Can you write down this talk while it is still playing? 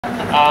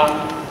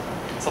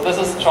So this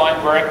is joint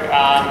work with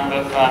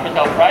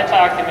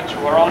Freitag, Dimitri,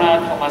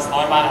 Vorona,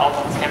 Neumann,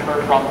 Alfons,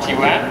 Kemper from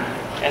TUM,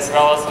 as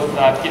well as with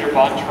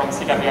Boncz from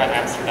CW in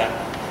Amsterdam.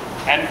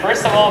 And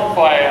first of all,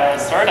 before I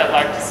start, I'd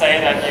like to say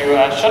that you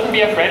shouldn't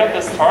be afraid of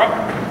this talk.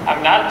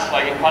 I'm not,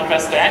 like in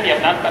contrast to Andy,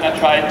 I'm not going to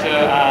try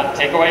to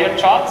take away your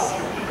jobs.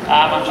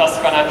 I'm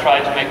just going to try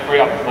to make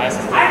query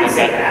optimizers a little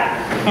bit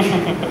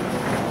better.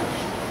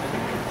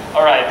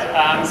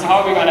 Alright, so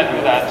how are we going to do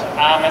that?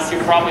 As you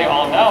probably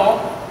all know,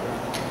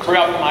 query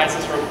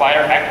optimizers require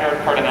accurate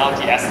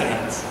cardinality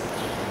estimates.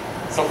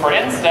 So for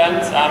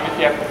instance, if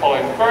you have the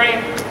following query,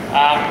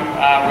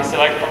 we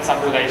select from some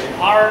relation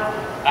R,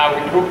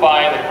 we group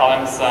by the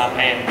columns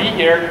A and B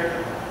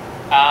here.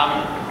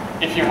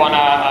 If you want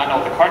to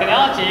know the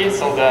cardinality,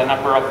 so the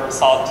number of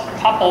result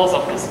tuples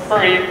of this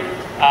query,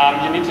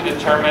 you need to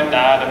determine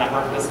the number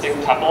of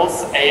distinct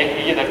tuples A and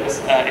B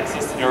that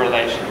exist in your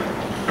relation.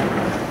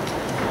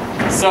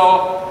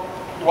 So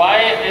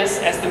why is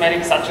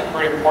estimating such a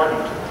query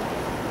important?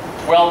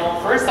 Well,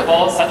 first of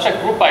all, such a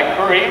group by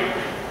query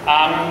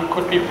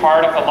could be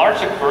part of a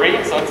larger query,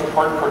 so it's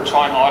important for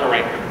join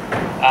ordering,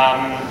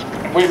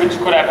 which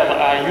could have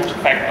a huge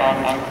effect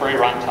on query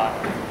runtime.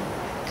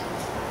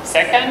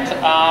 Second,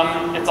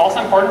 it's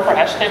also important for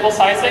hash table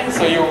sizing,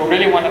 so you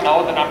really want to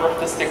know the number of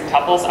distinct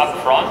tuples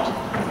up front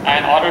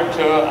in order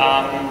to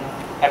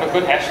have a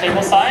good hash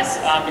table size,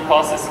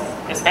 because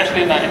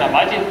especially in a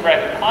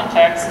multi-threaded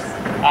context,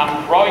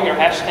 growing your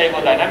hash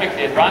table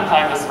dynamically at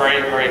runtime is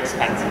very, very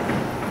expensive.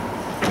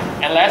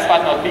 And last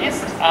but not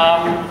least,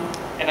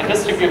 in a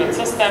distributed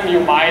system,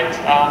 you might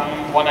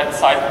want to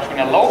decide between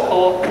a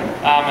local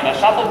and a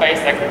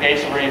shuffle-based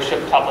aggregation where you ship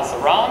tuples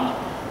around.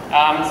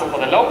 So for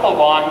the local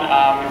one,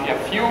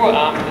 if you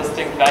have few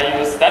distinct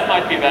values, that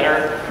might be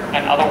better,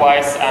 and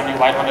otherwise you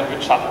might want to do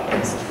it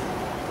shuffle-based.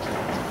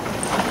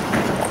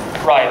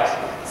 Right,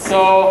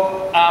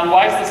 so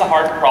why is this a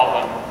hard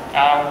problem?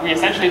 We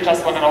essentially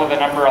just want to know the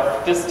number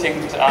of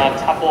distinct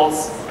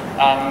tuples,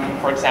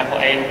 for example,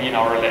 A and B in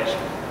our relation.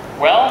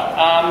 Well,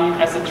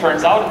 as it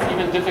turns out, it's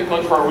even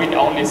difficult for a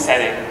read-only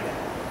setting.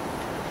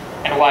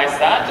 And why is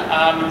that?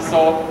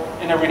 So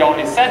in a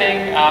read-only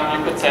setting,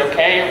 you could say,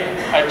 okay,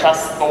 I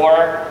just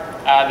store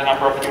the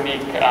number of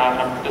unique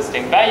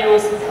distinct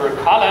values per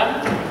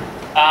column,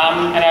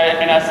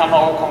 and I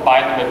somehow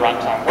combine them at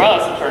runtime.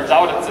 Well, as it turns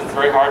out, it's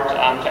very hard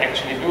to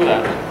actually do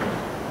that.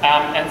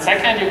 And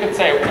second, you could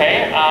say,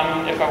 okay,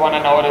 if I want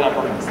to know the number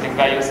of distinct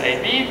values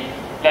A, B,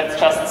 let's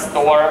just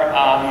store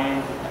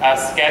a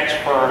sketch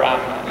for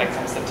like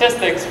some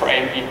statistics for A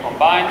and B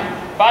combined.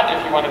 But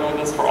if you want to do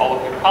this for all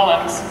of your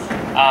columns,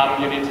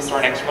 you need to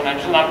store an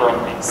exponential number of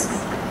these.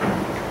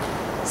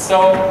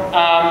 So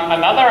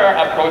another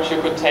approach you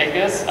could take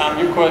is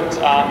you could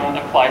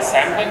apply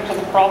sampling to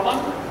the problem.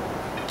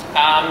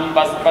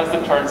 But as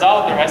it turns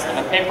out, there has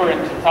been a paper in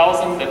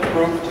 2000 that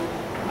proved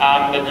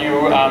that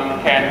you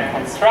can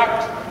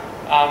construct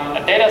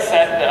a data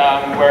set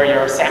where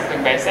your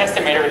sampling-based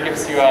estimator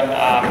gives you an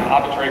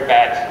arbitrary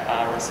bad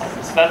result.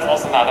 So that's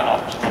also not an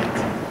option.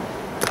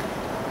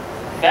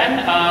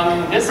 Then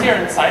this year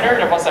in CIDR,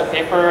 there was a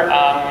paper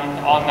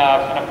on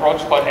an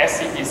approach called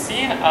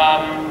SCBC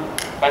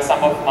by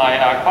some of my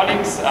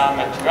colleagues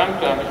at TUM,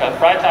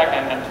 Freitag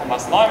and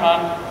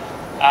Neumann.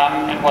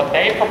 And what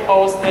they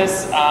proposed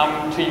is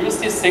to use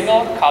these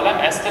single column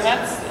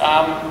estimates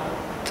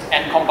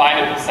and combine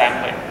it with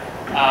sampling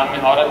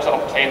in order to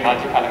obtain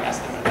multi-column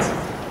estimates.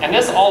 And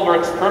this all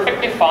works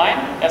perfectly fine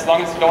as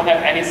long as you don't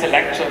have any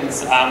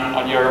selections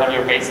on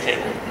your base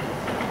table.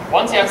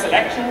 Once you have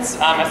selections,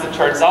 as it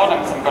turns out,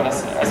 and as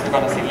we're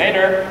going to see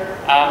later,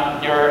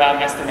 your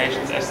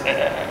estimations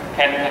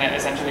can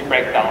essentially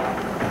break down.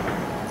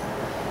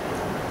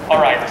 All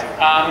right,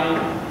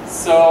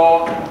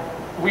 so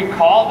we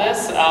call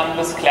this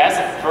this class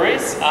of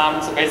queries.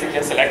 So basically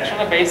a selection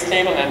on a base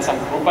table and then some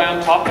group by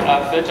on top,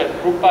 filtered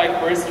group by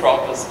queries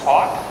throughout this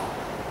talk.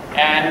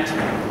 And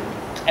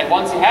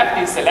once you have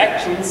these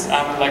selections,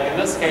 like in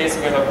this case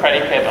we have a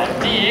predicate on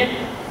D,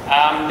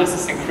 this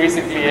is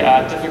increasingly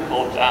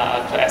difficult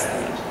to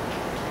estimate.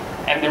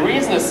 And the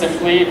reason is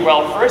simply,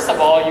 well, first of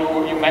all,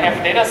 you may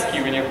have data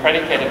skew in your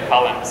predicated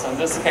column. So in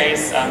this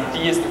case,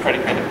 D is the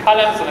predicated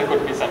column, so there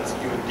could be some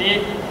skew in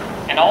D.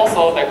 And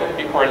also there could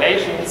be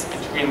correlations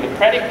between the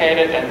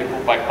predicated and the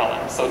group by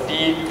column. So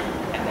D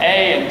and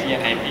A and D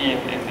and AB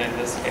in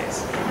this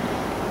case.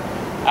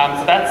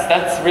 So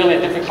that's really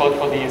difficult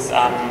for these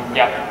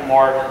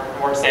more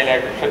say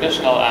like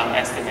traditional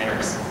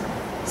estimators.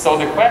 So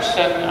the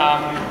question,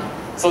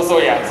 so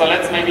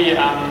let's maybe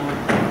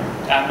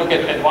look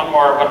at one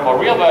more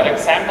real world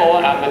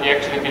example that you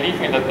actually believe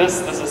me that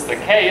this is the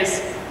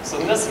case. So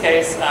in this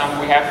case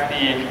we have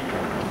the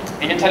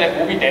Internet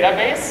Movie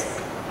Database.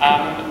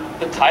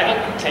 The title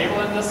table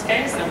in this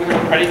case, and we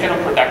have a predicate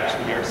on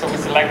production here. So we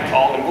select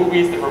all the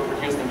movies that were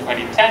produced in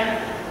 2010,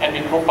 and we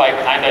group by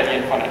kind ID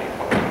and phonetic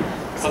code.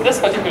 So this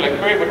particular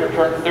query would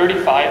return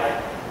 35%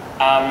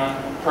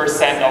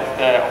 of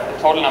the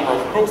total number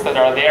of groups that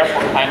are there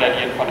for kind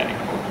ID and phonetic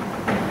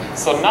code.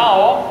 So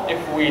now, if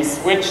we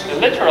switch the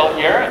literal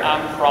here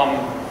from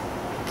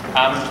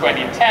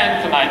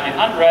 2010 to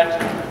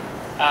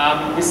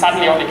 1900, we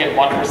suddenly only get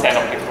 1%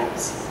 of the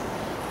groups.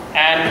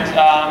 And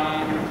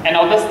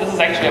now this is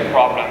actually a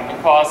problem,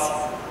 because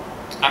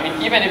I mean,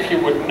 even if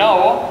you would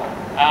know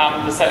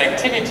the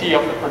selectivity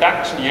of the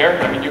production year,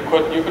 I mean, you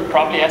could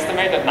probably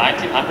estimate that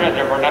 1900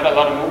 there were not a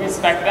lot of movies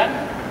back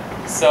then,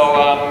 so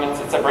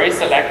it's a very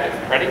selective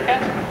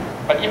predicate.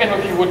 But even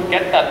if you would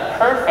get that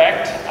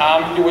perfect,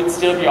 you would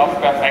still be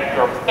off by a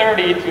factor of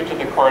 30 due to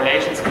the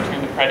correlations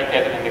between the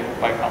predicate and the group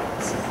by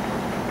columns.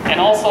 And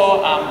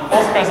also,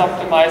 Postgres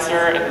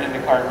optimizer in the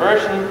current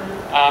version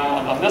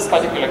on this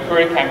particular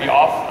query can be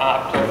off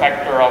up to a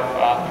factor of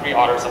 3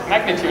 orders of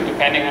magnitude,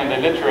 depending on the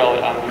literal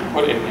you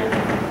put in here.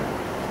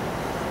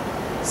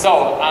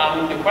 So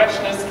the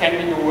question is, can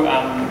we do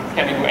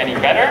any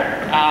better?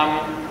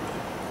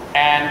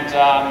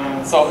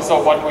 So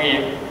what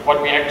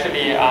we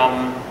actually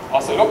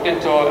also looked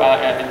into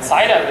in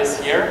CIDA this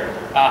year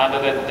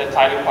under the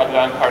title called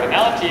Learn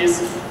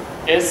Cardinalities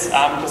is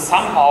to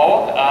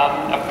somehow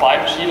apply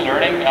machine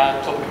learning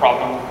to the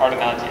problem of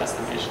cardinality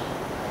estimation.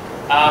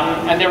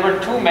 And there were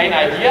 2 main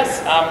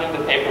ideas in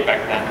the paper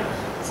back then.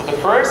 So the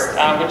first,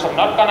 which I'm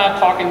not going to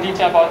talk in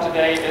detail about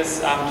today,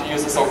 is to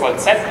use a so-called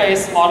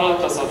set-based model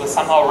to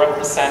somehow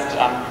represent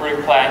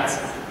query plans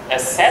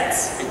as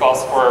sets,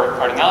 because for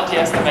cardinality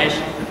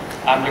estimation,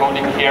 you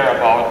only care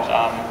about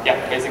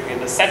basically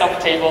the set of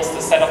tables,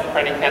 the set of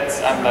predicates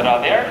that are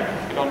there.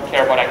 You don't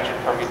care about actual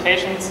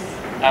permutations.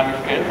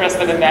 If you're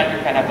interested in that,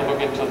 you can have a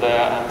look into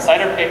the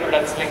CIDA paper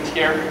that's linked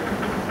here.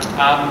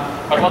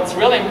 But what's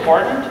really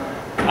important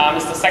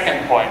is the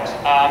second point.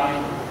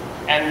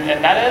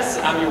 And that is,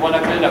 you want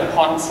to build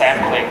upon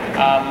sampling.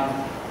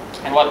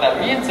 And what that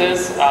means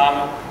is,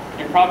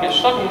 you probably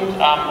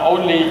shouldn't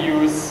only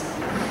use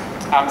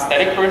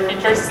static query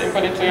features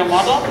input into your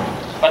model,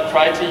 but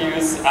try to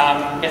use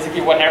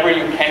basically whatever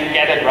you can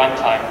get at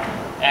runtime.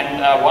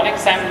 And one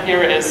example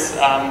here is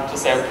to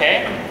say,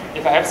 okay,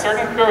 if I have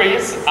certain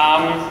queries,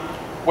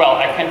 well,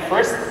 I can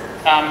first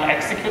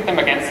execute them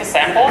against the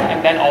sample,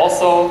 and then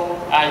also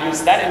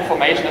use that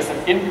information as an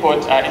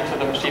input into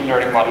the machine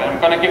learning model. And I'm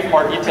going to give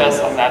more details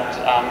on that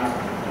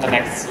in the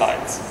next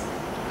slides.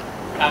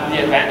 The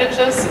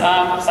advantages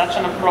of such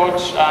an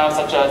approach,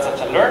 such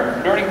a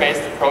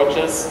learning-based approach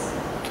is,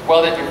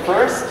 well, that you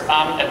first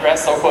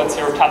address so-called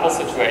zero-tuple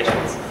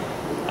situations.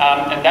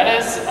 And that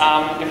is,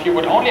 if you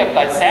would only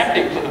apply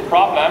sampling to the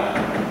problem,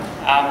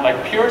 like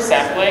pure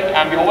sampling,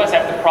 you always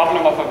have the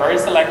problem of very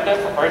selective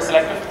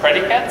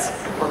predicates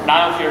where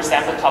none of your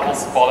sample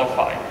tuples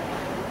qualify.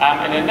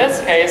 And in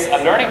this case, a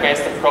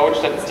learning-based approach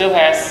that still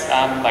has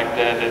like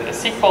the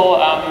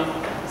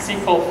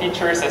SQL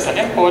features as an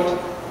input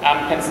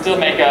can still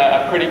make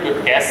a pretty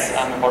good guess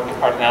about the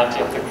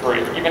cardinality of the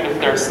query, even if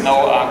there's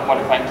no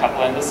qualifying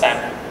tuple in the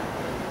sample.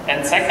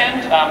 And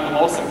second, the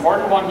most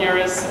important one here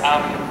is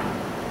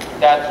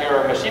that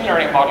your machine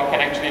learning model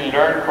can actually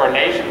learn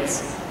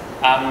correlations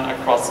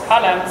across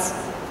columns,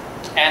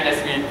 and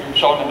as we've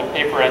shown in the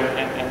paper in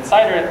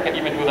CIDA, it can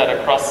even do that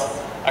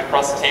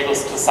across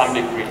tables to some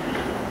degree.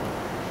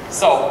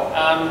 So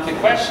the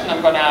question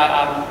I'm going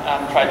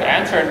to try to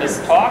answer in this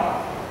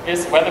talk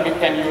is whether we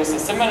can use a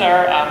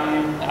similar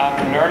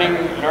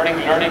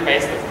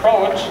learning-based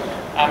approach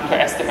to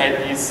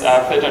estimate these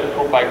filtered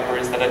group by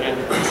queries that I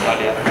introduced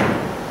earlier.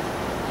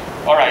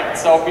 All right.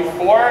 So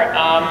before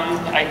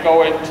I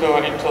go into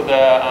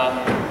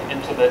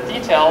the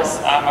details,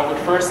 I would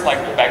first like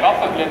to back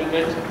off a little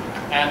bit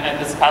and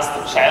discuss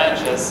the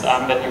challenges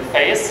that you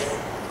face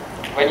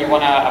when you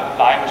want to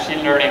apply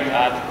machine learning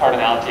to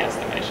cardinality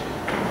estimation.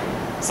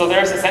 So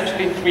there's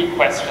essentially 3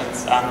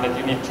 questions that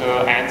you need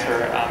to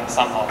answer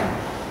somehow.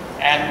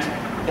 And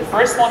the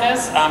first one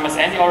is, as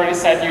Andy already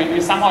said,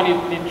 you somehow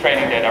need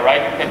training data,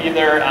 right? You can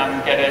either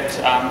get it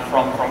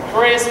from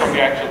queries, from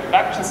your actual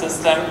production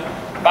system,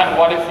 but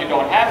what if you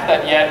don't have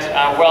that yet?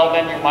 Well,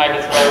 then you might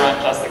as well run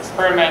just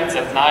experiments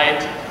at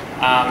night,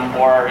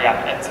 or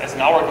as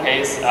in our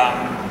case,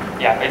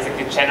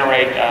 basically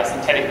generate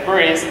synthetic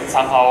queries and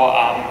somehow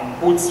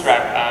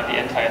bootstrap the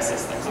entire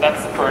system. So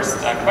that's the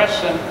first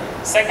question.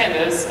 Second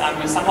is,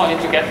 you somehow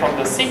need to get from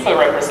the SQL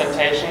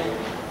representation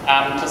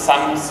to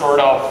some sort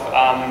of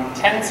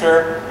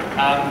tensor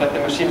that the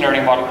machine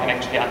learning model can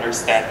actually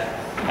understand.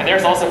 And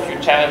there's also a few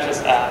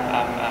challenges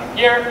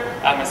here,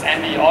 as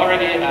Andy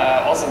already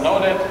also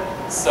noted.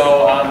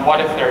 So what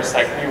if there's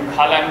like new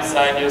columns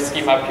in your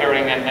schema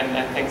appearing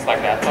and things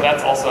like that? So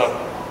that's also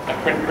a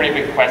pretty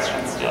big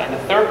question still. And the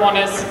third one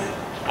is,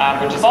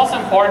 which is also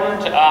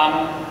important,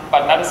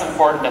 but not as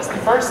important as the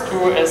first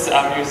two, is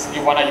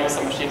you want to use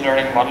a machine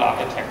learning model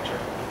architecture.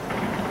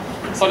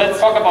 So let's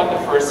talk about the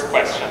first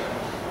question.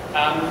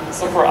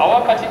 So for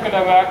our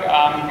particular work,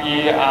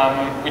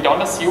 we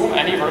don't assume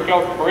any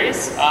workload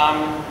queries.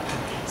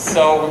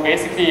 So we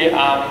basically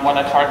want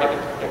to target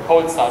the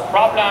cold start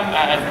problem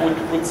and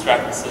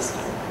bootstrap the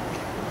system.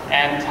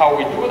 And how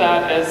we do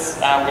that is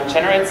we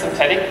generate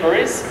synthetic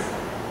queries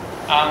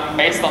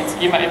based on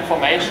schema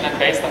information and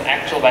based on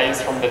actual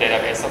values from the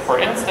database. So for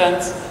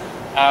instance,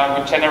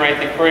 we generate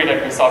the query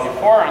that we saw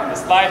before on the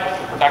slide,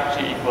 the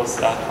production equals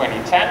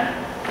 2010,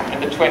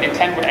 and the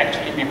 2010 would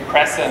actually be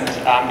present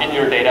in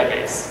your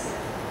database.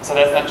 So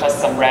that's not just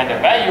some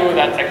random value,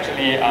 that's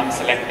actually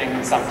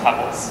selecting some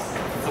tuples.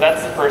 So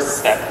that's the first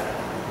step.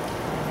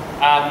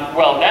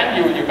 Well,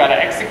 then you gotta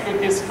execute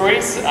these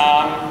queries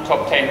to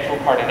obtain true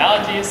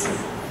cardinalities.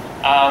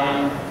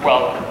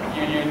 Well,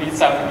 you need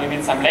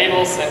some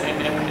labels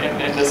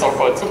in the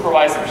so-called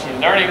supervised machine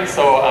learning.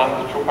 So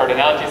the true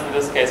cardinalities in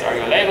this case are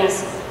your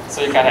labels.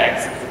 So you gotta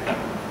execute them.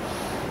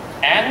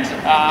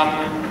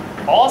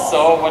 And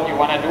also, what you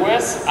wanna do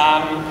is,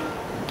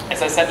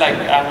 as I said, like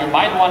you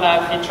might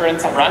wanna feature in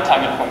some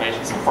runtime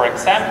information. So, for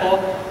example,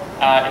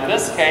 in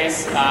this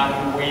case,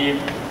 we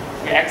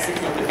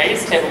execute the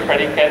base table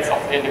predicates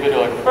of the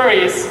individual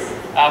queries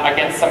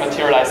against some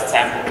materialized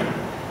sample.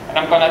 And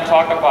I'm going to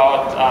talk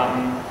about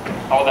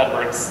how that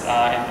works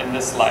in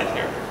this slide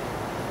here.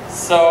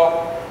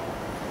 So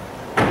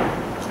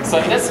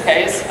in this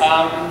case,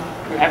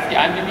 we have the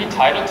IMDb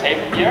title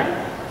table here,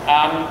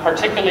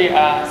 particularly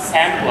a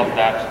sample of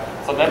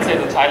that. So let's say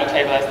the title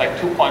table has like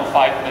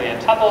 2.5 million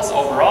tuples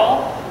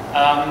overall.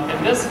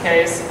 In this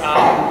case,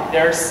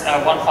 there's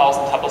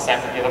 1,000 tuple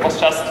sample here that was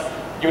just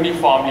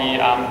uniformly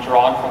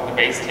drawn from the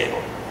base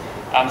table.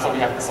 So we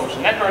have the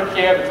social network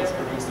here, which was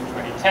produced in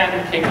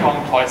 2010, King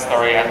Kong, Toy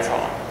Story, and so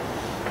on.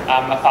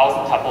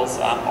 1,000 tuples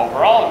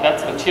overall, and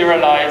that's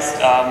materialized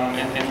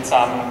in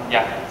some,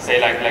 say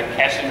like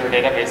cache in your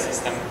database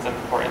system,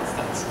 for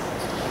instance.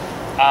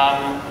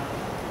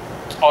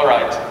 All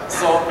right,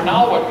 so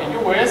now what we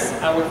do is,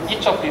 with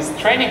each of these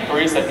training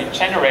queries that we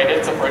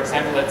generated, so for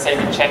example, let's say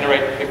we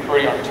generate the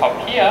query on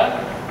top here,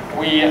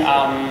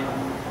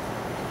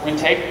 we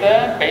take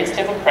the base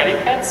table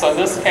predicate. So in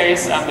this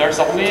case, there's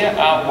only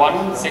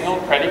one single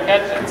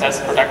predicate. It says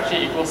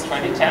production equals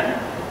 2010,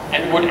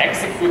 and would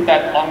execute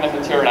that on the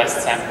materialized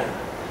sample.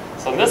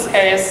 So in this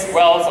case,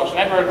 well, social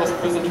network was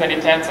produced in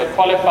 2010, so it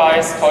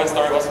qualifies. Toy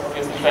Story was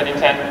produced in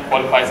 2010,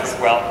 qualifies as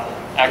well.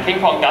 King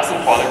Kong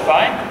doesn't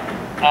qualify.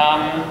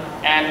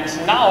 And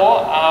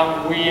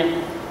now we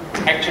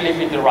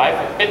derive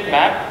a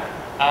bitmap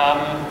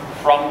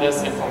from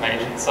this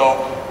information. So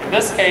in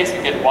this case,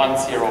 we get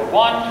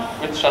 101,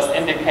 which just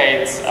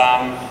indicates,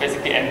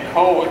 basically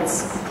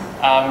encodes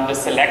the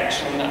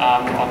selection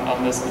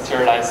on this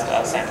materialized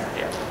sample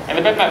here. And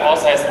the bitmap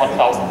also has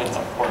 1,000 bits,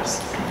 of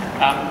course.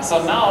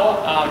 So now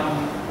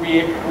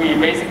we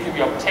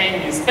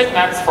obtain these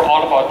bitmaps for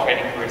all of our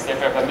training queries. If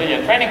we have 1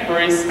 million training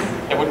queries,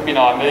 there would be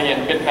now 1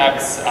 million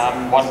bitmaps,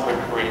 one per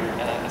query,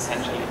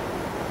 essentially.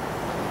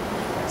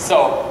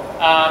 So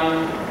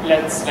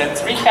let's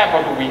recap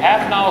what do we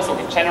have now. So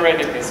we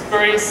generated these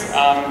queries,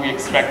 we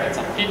extracted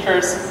some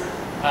features.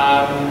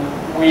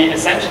 We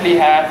essentially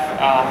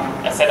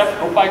have a set of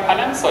group by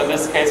columns. So in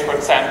this case, for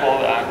example,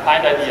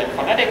 kind ID and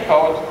phonetic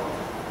code.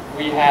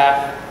 We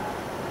have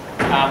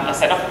a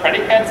set of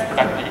predicates,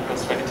 production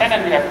equals 2010,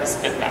 and we have this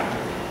bitmap.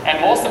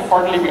 And most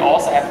importantly, we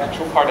also have the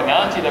true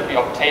cardinality that we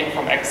obtained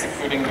from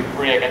executing the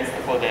query against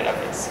the full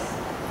database.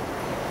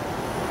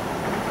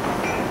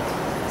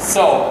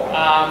 So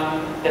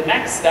the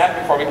next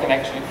step before we can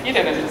actually feed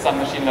it into some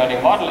machine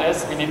learning model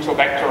is we need to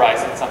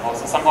vectorize it somehow.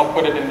 So somehow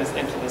put it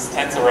into this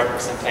tensor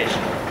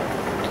representation.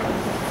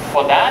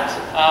 For that,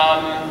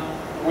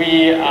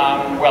 we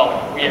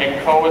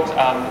encode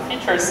the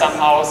features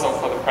somehow. So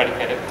for the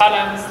predicated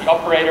columns, the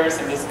operators,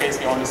 in this case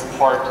we only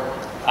support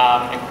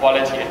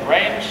equality and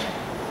range,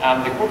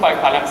 the group by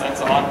columns and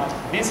so on.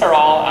 These are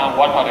all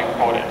one-hot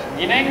encoded,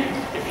 meaning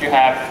if you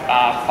have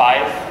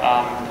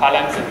 5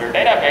 columns in your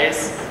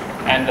database,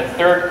 and the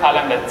third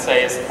column, let's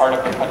say, is part of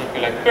a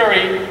particular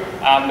query,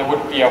 there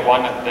would be a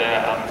 1 at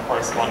the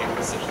corresponding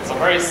position. So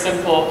very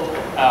simple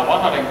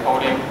one-hot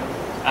encoding.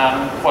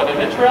 For the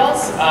literals,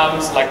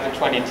 so like the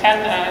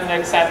 2010 in the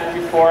example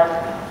before,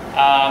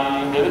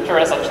 the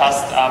literals are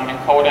just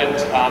encoded,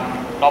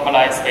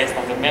 normalized based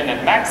on the min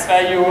and max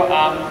value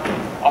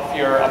of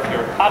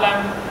your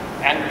column,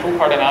 and true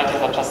cardinalities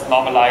are just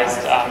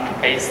normalized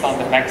based on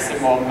the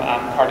maximum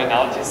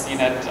cardinality seen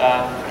in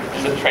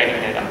the training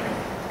data.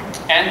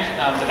 And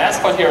the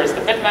last point here is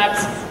the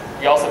bitmaps.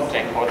 We also need to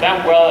encode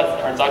them. Well,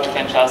 it turns out you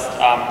can just,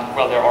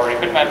 they're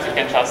already bitmaps, you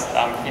can just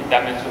feed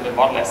them into the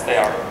model as they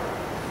are.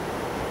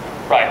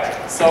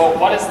 Right, so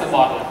what is the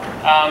model?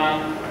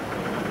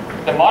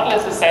 The model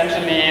is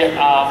essentially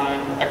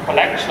a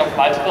collection of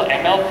multiple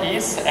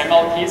MLPs.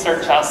 MLPs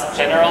are just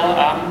general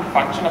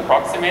function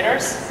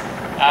approximators.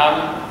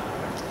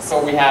 So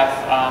we have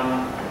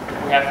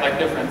like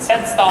different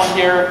sets down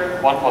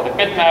here, one for the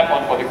bitmap,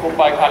 one for the group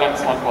by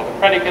columns, one for the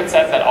predicate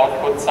set that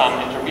outputs some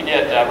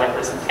intermediate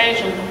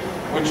representation,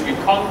 which we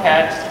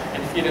concat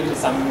and feed into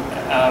some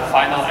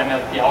final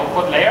MLP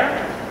output layer,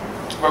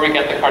 where we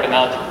get the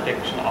cardinality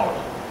prediction out.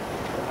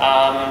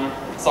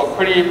 So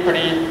pretty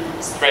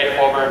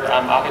straightforward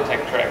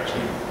architecture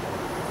actually.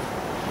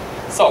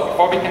 So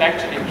before we can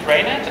actually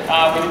train it,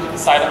 we need to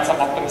decide on some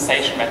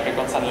optimization metric,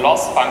 on some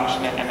loss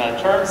function in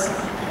ML terms.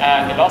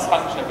 And the loss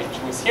function that we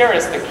choose here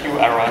is the Q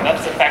error, and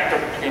that's the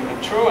factor between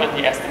the true and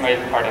the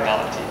estimated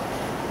cardinality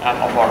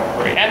of our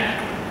query. And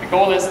the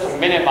goal is to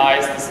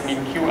minimize this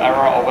mean Q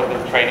error over the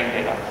training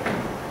data.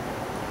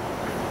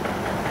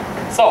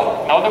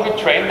 So now that we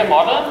trained the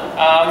model,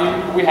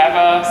 we have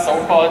a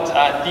so-called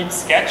deep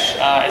sketch,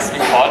 as we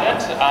called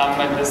it.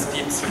 And this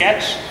deep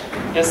sketch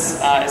is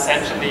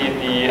essentially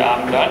the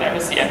learned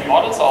MSCN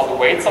model, so all the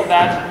weights of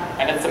that,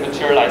 and it's a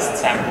materialized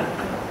sample.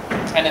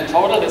 And in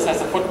total, this has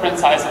a footprint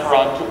size of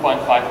around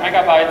 2.5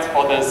 megabytes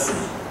for this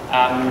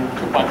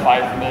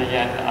 2.5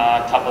 million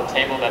tuple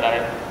table that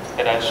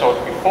I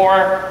showed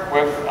before,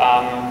 with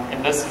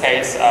in this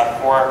case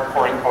four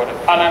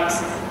encoded columns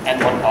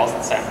and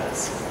 1,000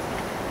 samples.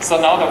 So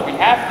now that we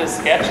have this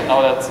sketch and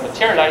now that it's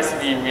materialized,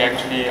 we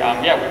actually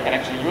we can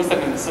actually use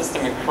it in the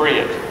system and query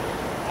it.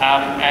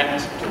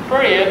 And to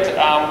query it,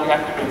 we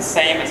have to do the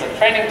same as at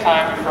training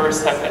time. We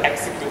first have to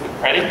execute the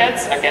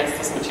predicates against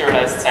this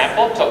materialized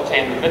sample to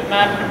obtain the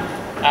bitmap,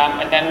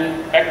 and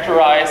then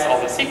vectorize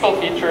all the SQL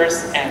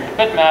features and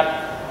the bitmap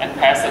and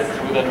pass it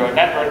through the neural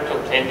network to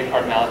obtain the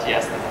cardinality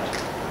estimate.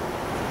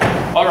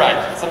 All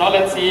right, so now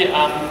let's see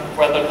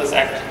whether this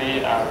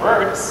actually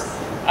works.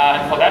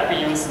 And for that,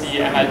 we use the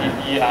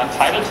MLDB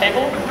title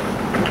table,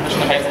 which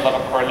contains a lot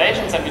of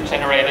correlations, and we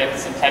generated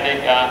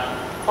synthetic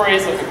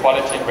queries of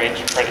equality and range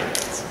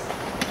predicates.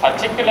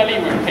 Particularly,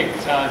 we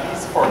picked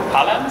these 4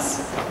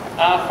 columns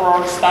for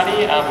our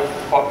study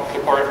with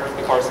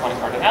the corresponding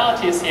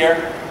cardinalities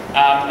here.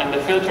 And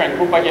the filter and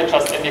group by here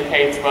just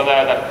indicates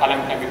whether that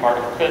column can be part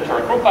of a filter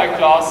or group by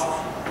clause.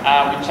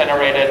 We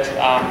generated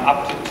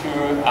up to 2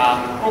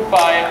 group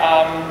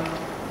by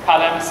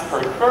columns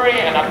per query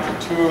and up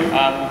to 2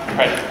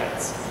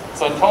 predicates.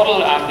 So in total,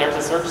 there's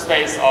a search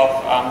space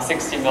of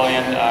 60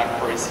 million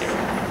queries here.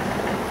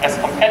 As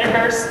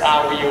competitors,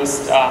 we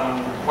used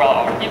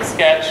our deep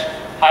sketch,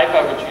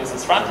 Hyper, which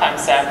uses runtime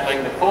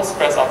sampling, the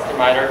Postgres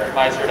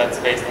optimizer that's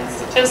based on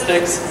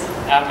statistics,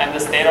 and the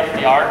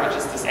state-of-the-art, which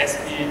is this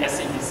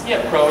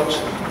SCBC approach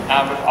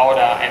without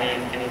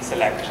any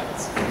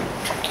selections.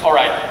 All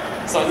right.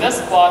 So in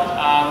this plot,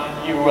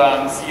 you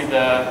see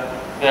the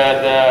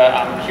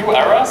Q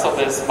error, so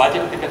this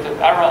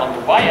multiplicative error on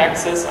the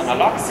y-axis on a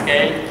log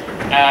scale,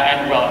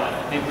 and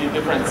the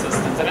different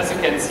systems. And as you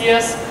can see,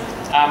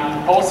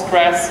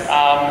 Postgres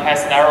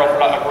has an error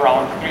of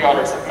around 3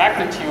 orders of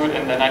magnitude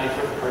in the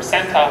 95th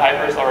percentile.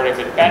 Hyper is already a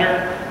bit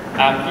better.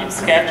 Deep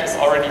sketch is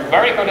already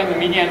very good in the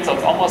median, so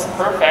it's almost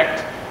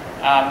perfect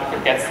if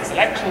it gets the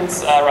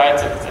selections right.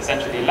 So it's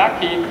essentially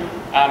lucky,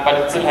 but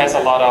it still has a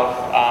lot of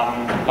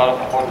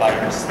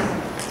outliers.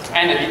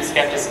 And the deep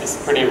sketch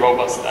is pretty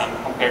robust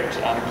compared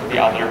to the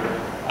other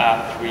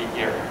 3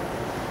 here.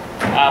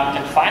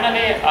 And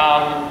finally,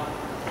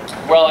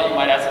 you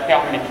might ask, okay,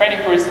 how many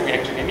training queries do we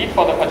actually need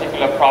for the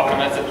particular problem?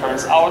 As it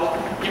turns out,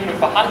 even with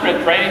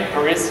 100 training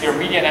queries, your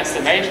median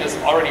estimation is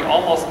already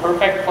almost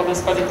perfect for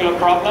this particular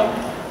problem.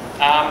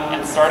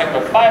 And starting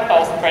with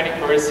 5,000 training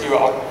queries, you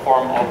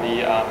outperform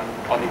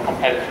all the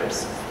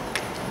competitors.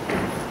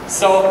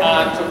 So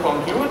to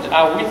conclude,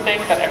 we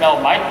think that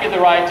ML might be the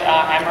right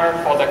hammer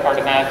for the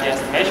cardinality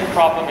estimation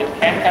problem. It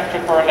can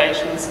capture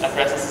correlations,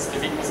 addresses the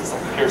weaknesses of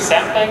pure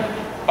sampling,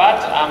 but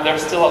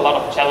there's still a lot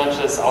of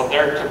challenges out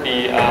there to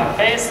be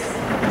faced.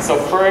 So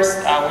first,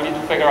 we need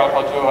to figure out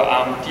how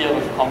to deal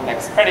with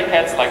complex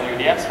predicates, like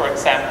UDFs, for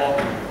example,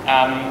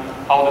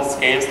 how this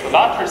scales to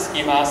larger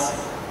schemas,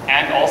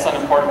 and also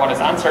an important one is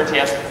uncertainty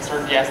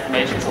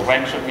estimation. So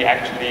when should we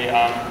actually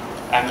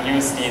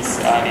use these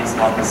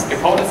models? The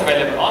code is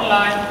available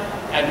online.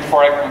 And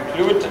before I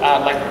conclude,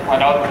 I'd like to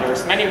point out that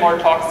there's many more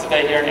talks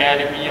today here in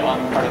AIDB on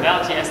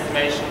cardinality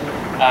estimation,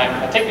 in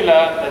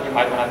particular, that you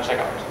might want to check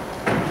out.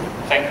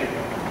 Thank you.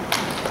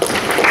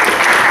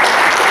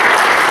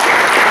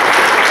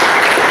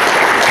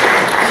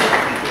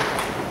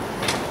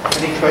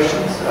 Any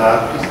questions?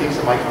 Please take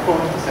the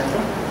microphone in the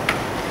center.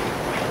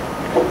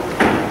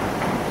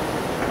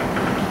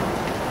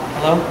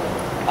 Hello.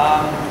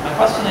 My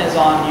question is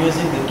on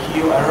using the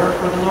Q error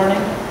for the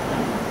learning.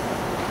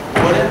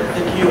 Wouldn't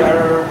the Q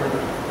error with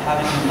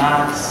having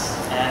max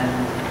and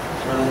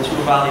for the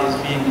 2 values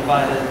being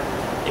divided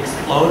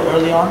explode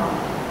early on?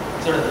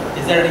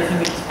 Is there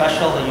anything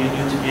special that you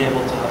do to be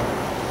able to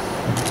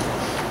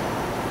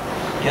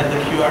get the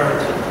Q error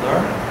to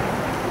learn?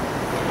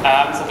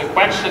 So the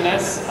question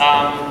is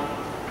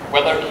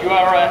whether Q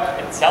error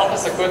itself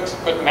is a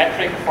good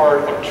metric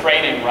for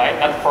training, right?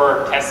 Not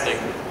for testing.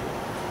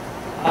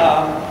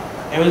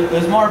 It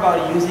was more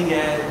about using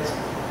it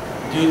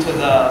due to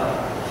the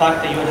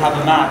fact that you would have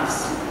a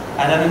max,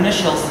 and an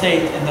initial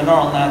state in the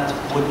neural net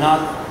would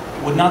not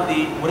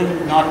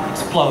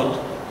explode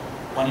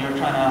when you're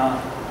trying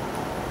to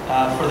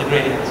for the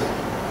gradient.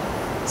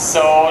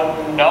 So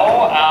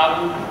no,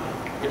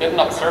 we didn't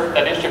observe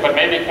that issue, but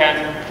maybe can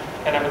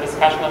have a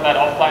discussion on that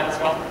offline as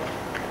well.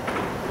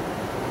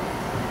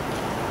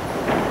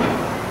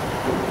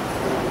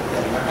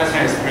 My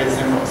question is pretty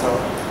simple. So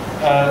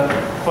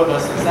for the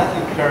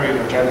synthetic query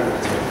you generated,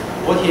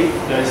 what if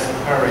this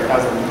query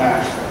doesn't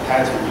match the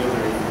pattern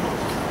user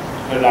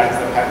input? like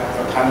the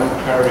kind of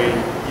query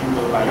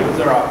input by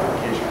user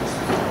applications.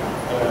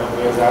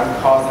 Will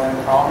that cause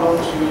any problem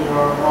to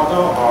your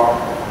model or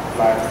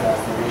like the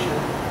estimation?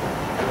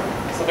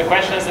 So the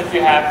question is if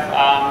you have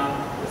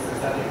The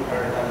synthetic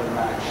query doesn't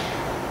match.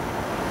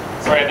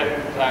 sorry, I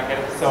didn't get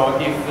it. So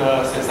if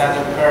the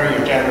synthetic query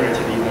you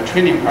generated in the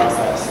training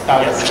process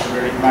doesn't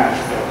really match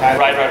the pattern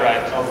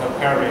Right. of the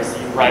queries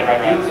in Right.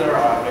 user or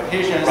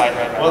applications, Right.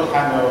 what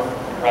kind of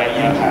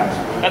impact?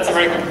 That's a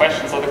very good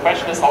question. So the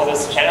question is how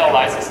this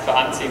generalizes to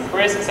unseen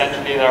queries.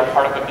 Essentially, they're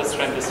part of a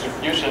disjoint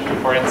distribution,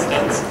 for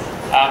instance.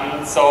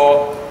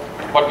 So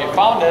what we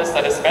found is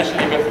that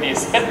especially with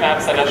these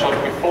bitmaps that I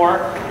showed before,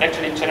 it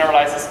actually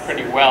generalizes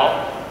pretty well.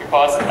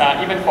 Because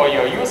even for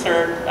your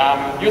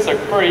user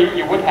query,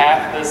 you would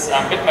have this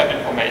bitmap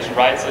information,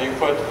 right? So you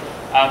could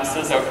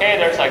still say, okay,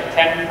 there's like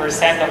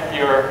 10% of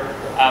your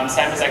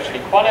samples actually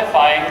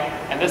qualifying,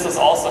 and this is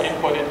also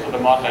input into the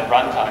model at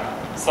runtime.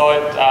 So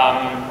it,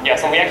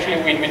 so we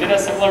did a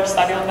similar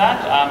study on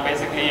that,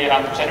 basically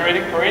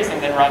generating queries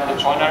and then run the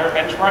joint error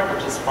benchmark,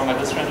 which is from a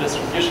disjoint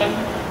distribution.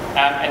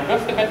 And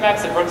with the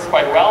bitmaps, it works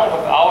quite well.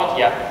 Without,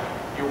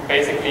 you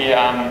basically,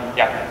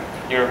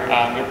 you're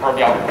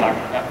probably out of luck.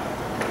 Yeah.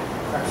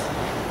 Thanks.